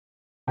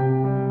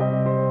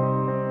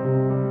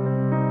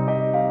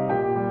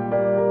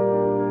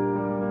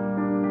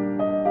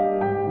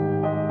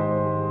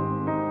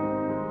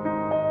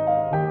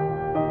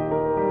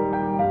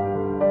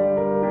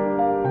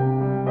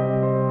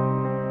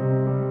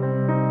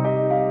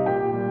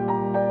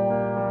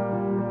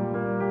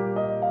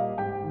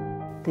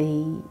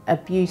the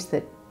abuse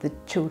that the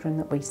children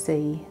that we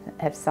see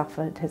have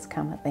suffered has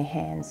come at the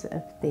hands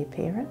of their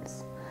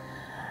parents.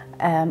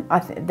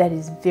 That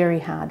is very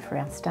hard for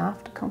our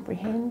staff to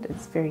comprehend.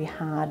 It's very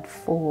hard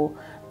for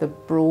the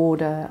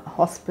broader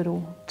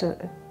hospital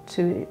to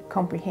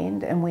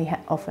comprehend, and we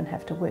often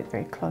have to work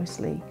very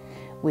closely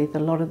with a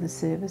lot of the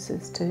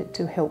services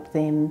to help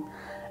them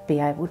be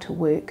able to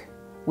work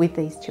with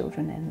these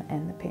children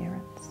and the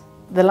parents.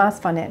 The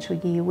last financial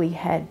year we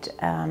had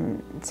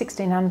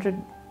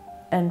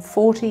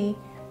 1,640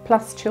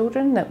 plus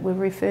children that were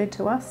referred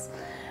to us.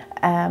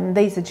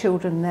 These are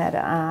children that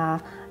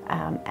are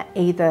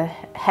either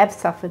have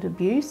suffered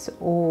abuse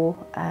or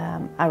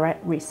are at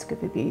risk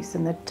of abuse,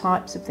 and the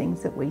types of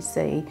things that we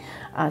see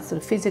are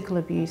sort of physical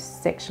abuse,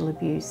 sexual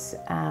abuse,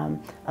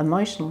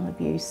 emotional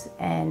abuse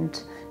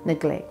and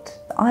neglect.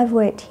 I've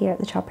worked here at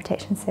the Child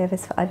Protection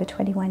Service for over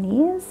 21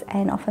 years,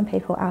 and often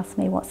people ask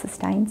me what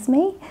sustains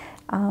me,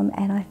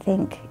 and I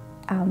think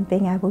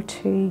being able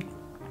to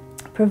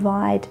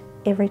provide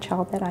every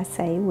child that I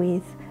see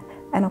with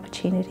an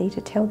opportunity to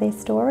tell their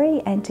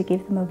story and to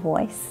give them a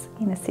voice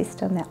in a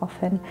system that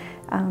often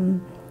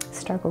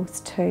struggles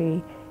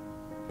to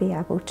be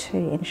able to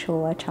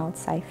ensure a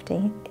child's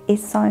safety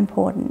is so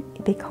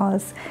important,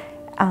 because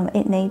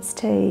it needs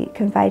to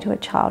convey to a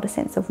child a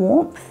sense of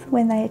warmth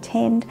when they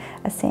attend,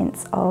 a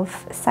sense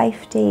of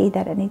safety,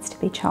 that it needs to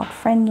be child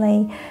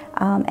friendly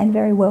and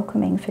very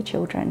welcoming for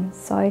children.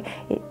 So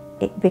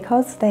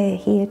because they're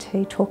here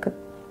to talk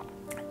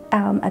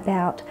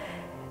about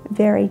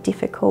very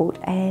difficult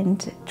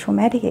and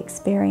traumatic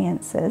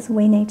experiences,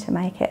 we need to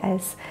make it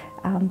as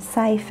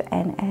safe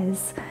and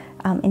as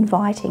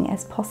inviting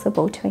as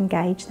possible to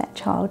engage that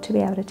child to be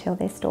able to tell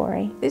their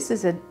story. This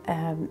is a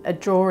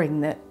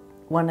drawing that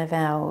one of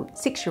our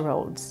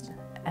 6-year-olds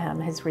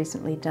has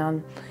recently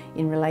done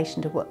in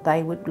relation to what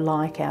they would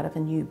like out of a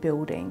new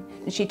building.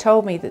 And she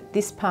told me that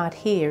this part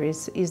here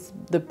is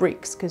the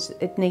bricks, because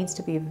it needs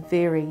to be a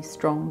very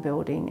strong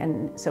building,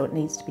 and so it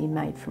needs to be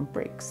made from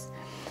bricks.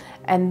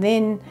 And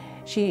then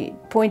she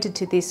pointed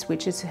to this,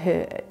 which is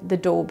the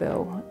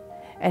doorbell,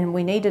 and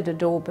we needed a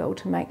doorbell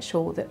to make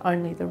sure that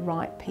only the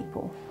right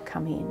people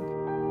come in.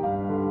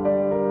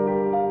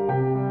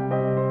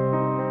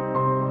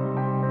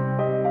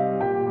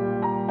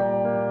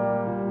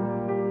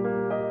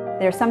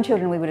 There are some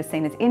children we would have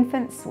seen as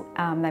infants.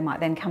 They might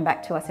then come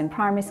back to us in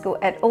primary school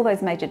at all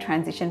those major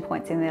transition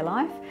points in their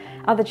life.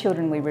 Other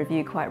children we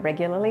review quite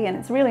regularly, and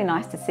it's really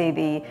nice to see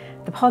the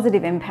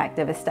positive impact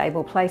of a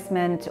stable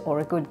placement or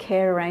a good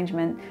care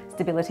arrangement,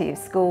 stability of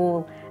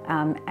school,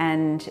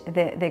 and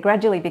they're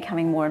gradually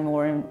becoming more and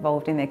more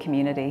involved in their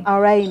community.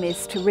 Our aim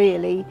is to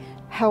really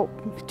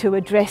help to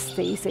address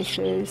these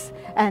issues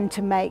and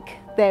to make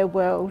their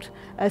world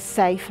a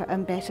safer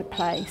and better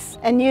place.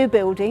 A new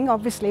building,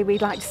 obviously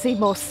we'd like to see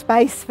more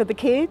space for the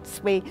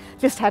kids. We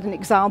just had an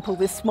example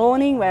this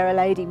morning where a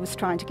lady was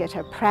trying to get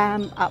her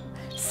pram up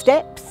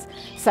steps,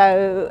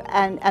 so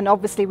and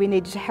obviously we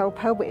needed to help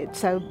her with,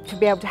 so to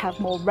be able to have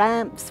more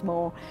ramps,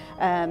 more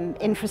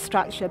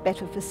infrastructure,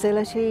 better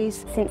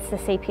facilities. Since the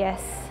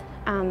CPS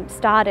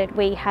started,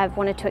 we have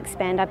wanted to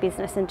expand our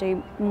business and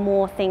do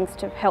more things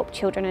to help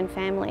children and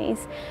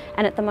families,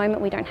 and at the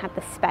moment we don't have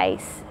the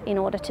space in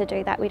order to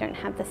do that. We don't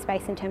have the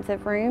space in terms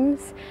of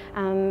rooms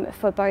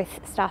for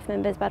both staff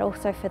members, but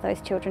also for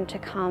those children to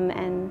come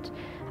and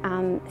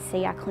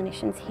see our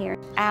clinicians here.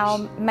 Our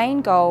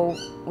main goal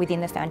within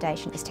the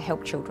foundation is to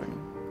help children,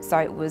 so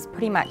it was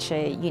pretty much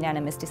a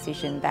unanimous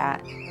decision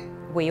that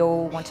we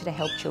all wanted to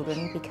help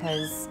children,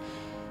 because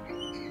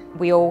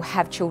we all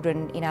have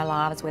children in our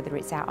lives, whether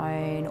it's our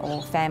own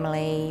or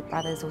family,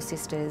 brothers or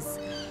sisters.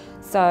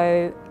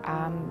 So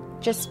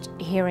just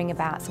hearing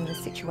about some of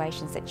the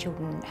situations that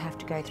children have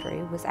to go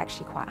through was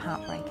actually quite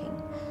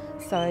heartbreaking.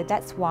 So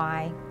that's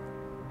why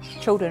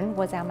children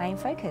was our main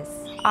focus.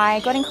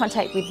 I got in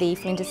contact with the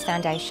Flinders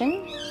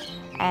Foundation,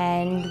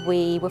 and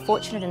we were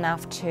fortunate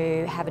enough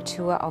to have a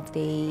tour of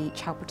the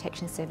Child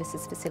Protection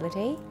Services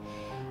facility,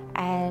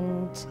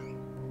 and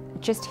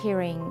just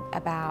hearing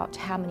about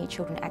how many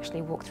children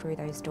actually walk through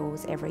those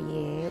doors every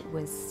year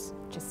was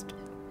just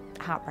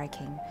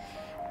heartbreaking.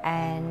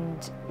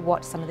 And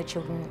what some of the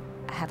children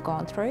have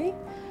gone through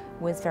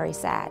was very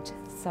sad.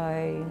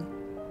 So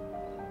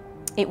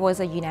it was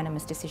a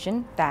unanimous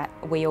decision that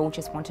we all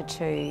just wanted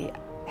to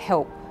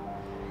help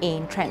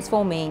in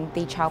transforming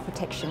the Child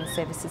Protection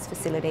Services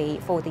facility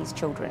for these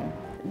children.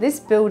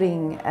 This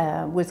building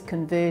was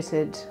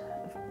converted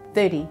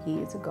 30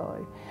 years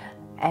ago.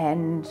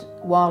 And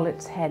while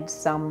it's had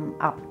some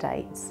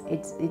updates,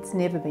 it's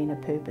never been a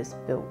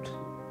purpose-built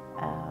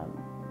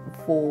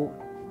for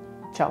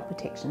child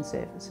protection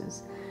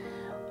services.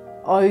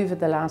 Over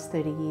the last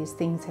 30 years,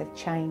 things have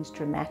changed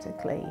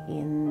dramatically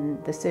in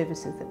the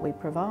services that we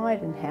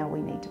provide and how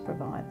we need to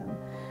provide them.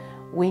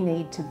 We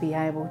need to be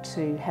able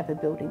to have a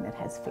building that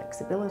has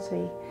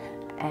flexibility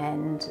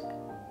and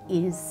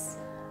is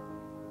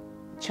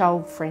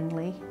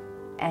child-friendly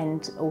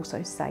and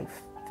also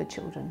safe for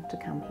children to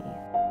come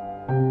here.